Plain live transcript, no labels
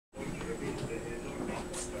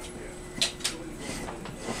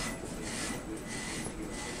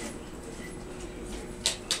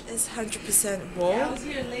pants, 100%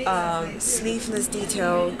 wool, sleeveless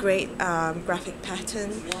detail, great graphic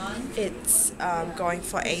pattern. It's going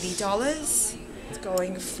for $80. It's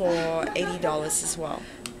going for $80 as well.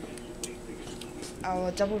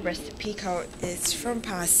 Our double-breasted peacoat is from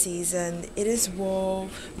past season. It is wool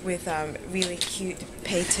with really cute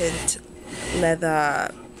patent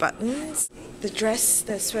leather buttons. The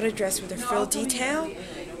sweater dress with the frill detail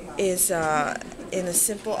is in a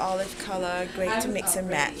simple olive color, great to mix and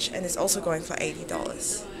match, and it's also going for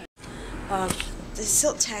 $80. The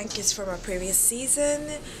silk tank is from our previous season.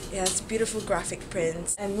 It has beautiful graphic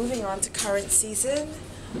prints. And moving on to current season,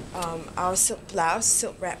 our silk blouse,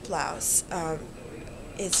 silk wrap blouse,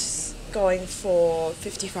 is going for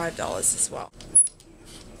 $55 as well.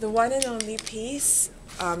 The one and only piece,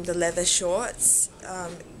 the leather shorts,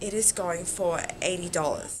 it is going for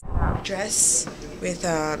 $80. Dress with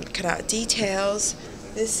cutout details,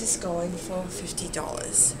 this is going for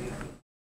 $50.